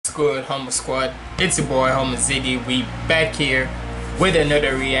What's good, Hummer Squad? It's your boy Hummer Ziggy. We back here with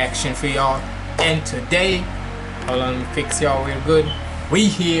another reaction for y'all. And today, hold on, let me fix y'all real good. We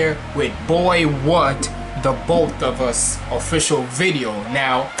here with Boy What, the Both of Us official video.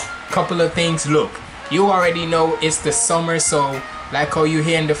 Now, couple of things. Look, you already know it's the summer, so like how you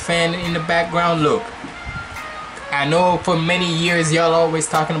hearing the fan in the background. Look, I know for many years y'all always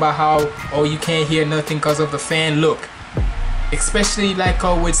talking about how, oh, you can't hear nothing because of the fan. Look, especially like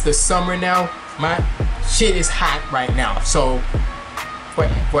how it's the summer now, my shit is hot right now. So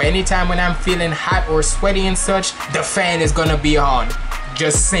for any time when I'm feeling hot or sweaty and such, the fan is gonna be on.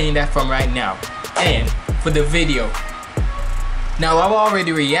 Just saying that from right now. And for the video, now I've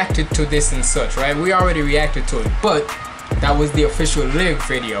already reacted to this and such, right? We already reacted to it, but that was the official lyric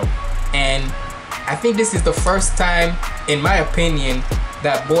video. And I think this is the first time, in my opinion,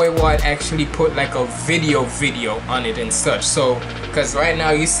 that Boy What actually put like a video on it and such. So, cause right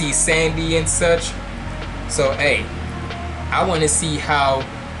now you see Sandy and such. So hey, I want to see how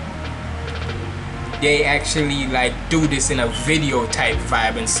they actually like do this in a video type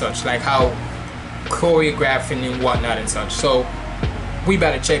vibe and such, like how choreographing and whatnot and such. So we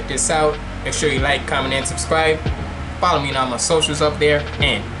better check this out. Make sure you like, comment, and subscribe. Follow me on all my socials up there.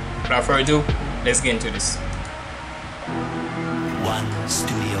 And without further ado, let's get into this. One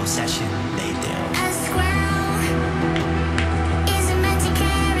studio session later.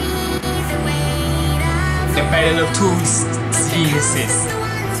 The battle of two geniuses.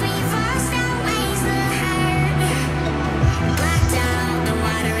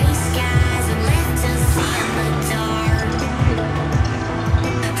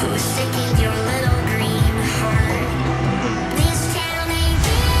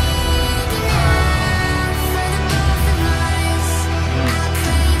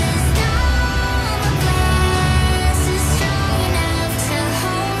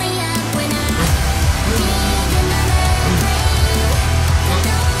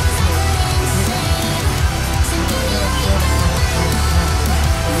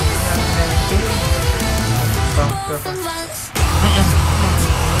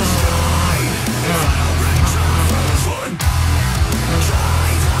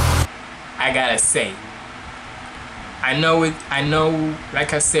 I gotta say, I know,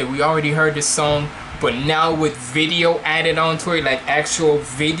 like I said, we already heard the song, but now with video added onto it, like actual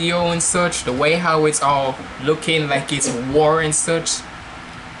video and such, the way how it's all looking like it's war and such,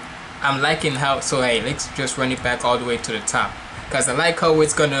 I'm liking how. So hey, let's just run it back all the way to the top, because I like how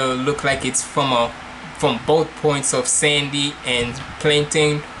it's gonna look like it's from both points of Sandy and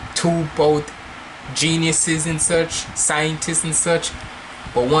Plankton, to both geniuses and such, scientists and such.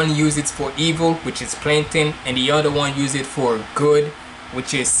 But one uses it for evil, which is Plankton, and the other one uses it for good,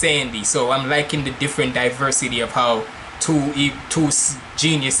 which is Sandy. So I'm liking the different diversity of how two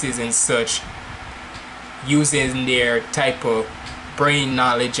geniuses and such using their type of brain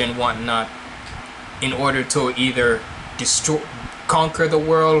knowledge and whatnot in order to either conquer the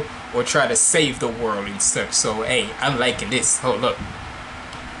world or try to save the world and such. So hey, I'm liking this. Hold up.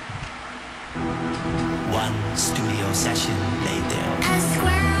 One studio session later.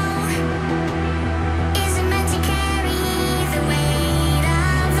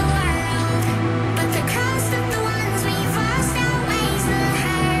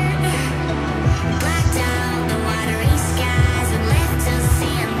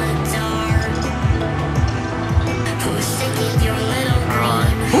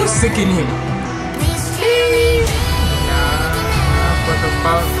 Who's sicking him?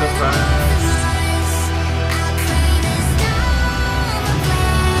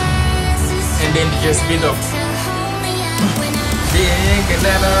 And then just build up. They can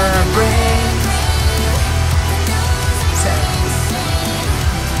never break.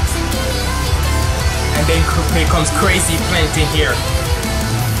 And then here comes Crazy Plankton here.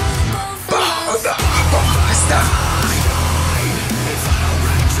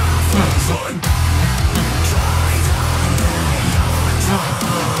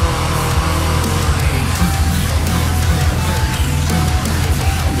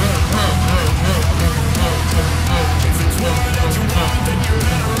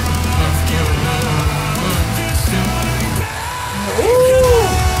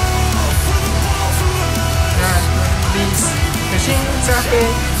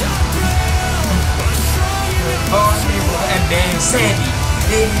 And then Sandy,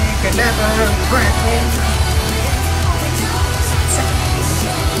 they could never break me.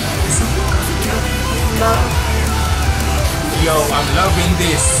 Yo, I'm loving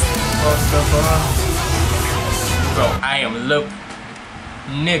this. Bro, I am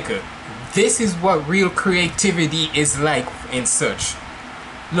nigga. This is what real creativity is like and such.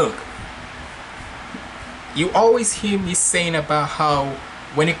 look, you always hear me saying about how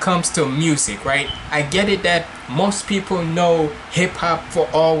when it comes to music, right? I get it that most people know hip hop for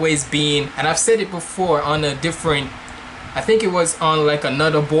always being, and I've said it before on a different, I think it was on like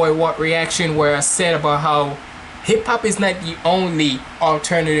another Boy What reaction, where I said about how hip hop is not the only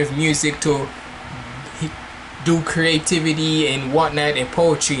alternative music to do creativity and whatnot and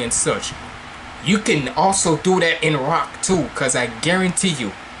poetry and such. You can also do that in rock too, because I guarantee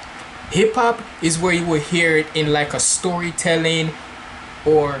you, hip hop is where you will hear it in like a storytelling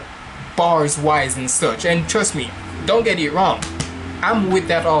or bars wise and such. And trust me, don't get it wrong, I'm with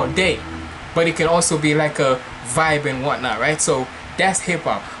that all day, but it can also be like a vibe and whatnot, right? So that's hip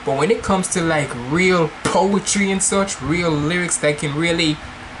hop. But when it comes to like real poetry and such, real lyrics that can really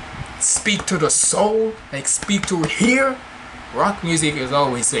speak to the soul, like speak to here, rock music is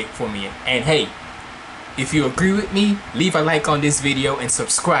always like for me. And hey, if you agree with me, leave a like on this video and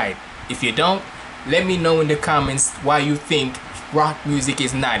subscribe. If you don't, let me know in the comments why you think rock music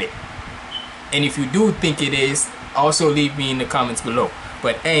is not it. And if you do think it is, also leave me in the comments below.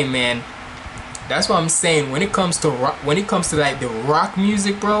 But hey man, that's what I'm saying. When it comes to rock, when it comes to like the rock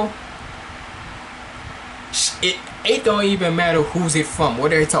music, bro, it don't even matter who's it from,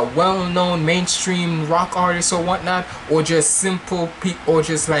 whether it's a well-known mainstream rock artist or whatnot, or just simple people, or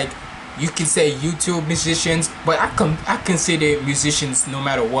just like you can say YouTube musicians. But I consider musicians no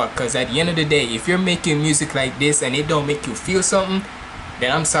matter what, because at the end of the day, if you're making music like this and it don't make you feel something,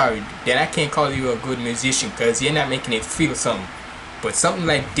 then I'm sorry, then I can't call you a good musician, because you're not making it feel something. But something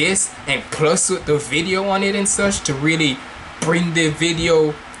like this, and plus with the video on it and such, to really bring the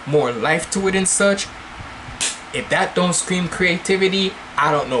video more life to it and such, if that don't scream creativity,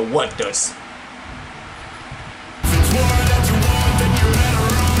 I don't know what does.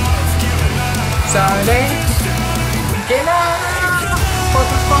 Sorry, get out for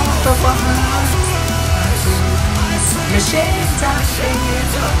the fault of our hearts. Machines are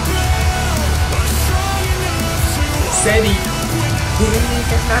steady.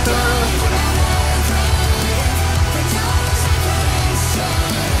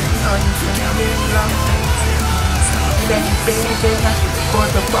 For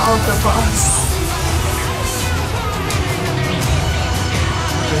the fault of us.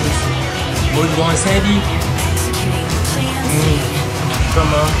 Good one, Sadie.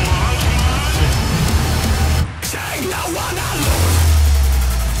 Come on.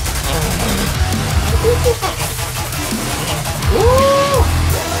 Ooh.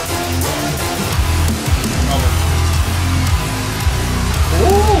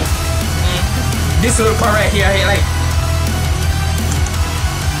 Ooh. This little part right here, I like.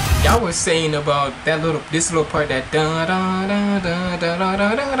 Y'all was saying about that little, this little part, that da da da da da da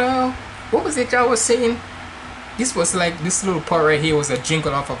da da da. What was it y'all was saying? This was like, this little part right here was a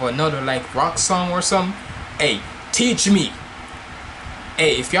jingle off of another like rock song or something. Hey, teach me.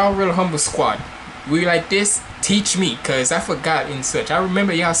 Hey, if y'all real humble squad, we like this, teach me, cause I forgot and such. I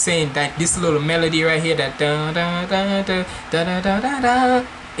remember y'all saying that this little melody right here, that da da da da da da da da da,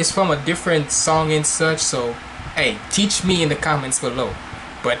 is from a different song and such. So hey, teach me in the comments below.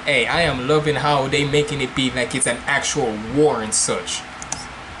 But hey, I am loving how they making it be like it's an actual war and such.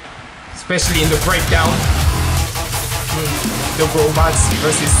 Especially in the breakdown. The robots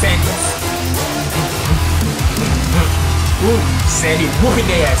versus Sandy. Ooh, Sandy whooping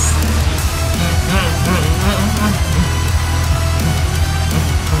their ass.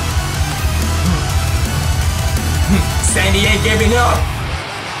 Sandy ain't giving up.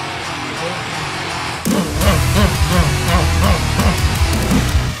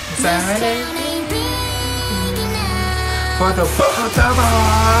 Saturday for the both of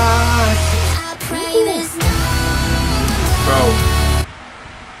us. Bro,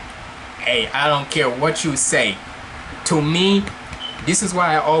 hey, I don't care what you say. To me, this is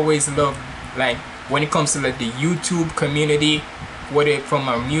why I always love, like, when it comes to like the YouTube community, whether from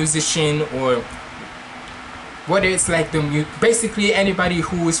a musician or whether it's like the basically anybody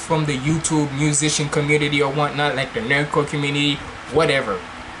who is from the YouTube musician community or whatnot, like the nerdcore community, whatever.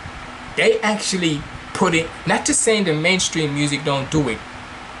 They actually put it, not to saying the mainstream music don't do it,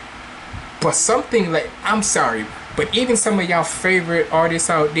 but something like, I'm sorry, but even some of y'all favorite artists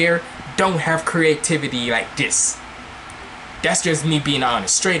out there don't have creativity like this. That's just me being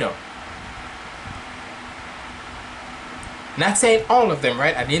honest, straight up. Not saying all of them,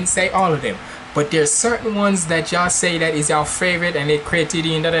 right? I didn't say all of them, but there's certain ones that y'all say that is y'all favorite and their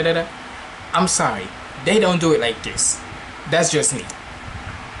creativity and da da da da. I'm sorry, they don't do it like this. That's just me.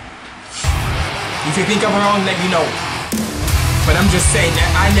 If you think I'm wrong, let me know. But I'm just saying that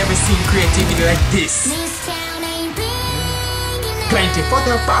I never seen creativity like this. Plenty for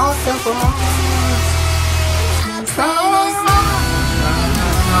the both of us.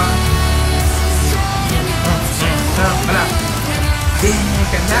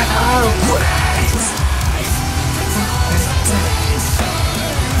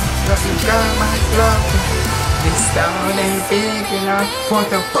 This town ain't big enough for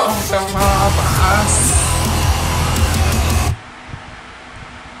the both of us.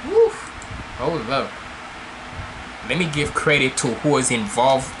 Hold up. Let me give credit to who was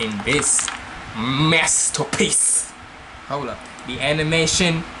involved in this masterpiece. Hold up. The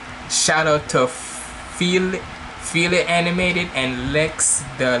animation, shout out to Feel It Animated and Lex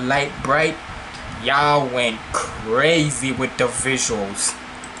the Light Bright. Y'all went crazy with the visuals.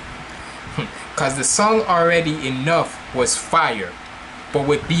 Cause the song already enough was fire. But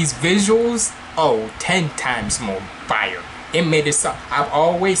with these visuals, oh, 10 times more fire. It made it so. I've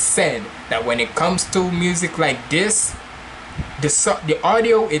always said that when it comes to music like this, the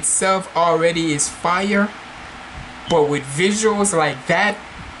audio itself already is fire, but with visuals like that,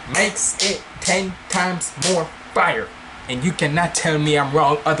 makes it 10 times more fire. And you cannot tell me I'm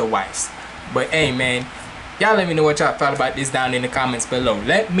wrong otherwise. But hey man, y'all let me know what y'all thought about this down in the comments below.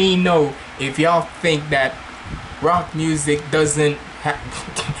 Let me know if y'all think that rock music doesn't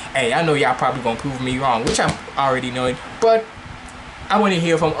hey, I know y'all probably gonna prove me wrong, which I'm already knowing, but I want to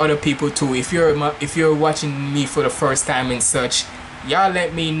hear from other people too. If you're watching me for the first time and such, y'all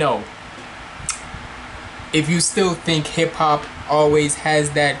let me know if you still think hip-hop always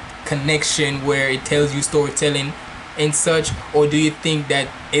has that connection where it tells you storytelling and such, or do you think that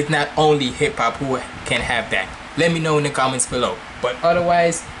it's not only hip-hop who can have that? Let me know in the comments below. But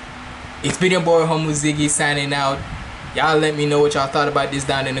otherwise, it's been your boy Homo Ziggy signing out. Y'all let me know what y'all thought about this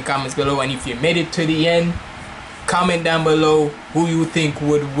down in the comments below, and if you made it to the end, comment down below who you think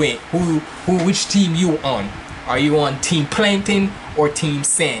would win, which team you on. Are you on Team Plankton or Team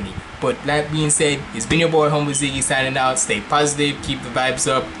Sandy? But that being said, it's been your boy Homo Ziggy signing out. Stay positive, keep the vibes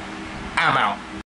up. I'm out.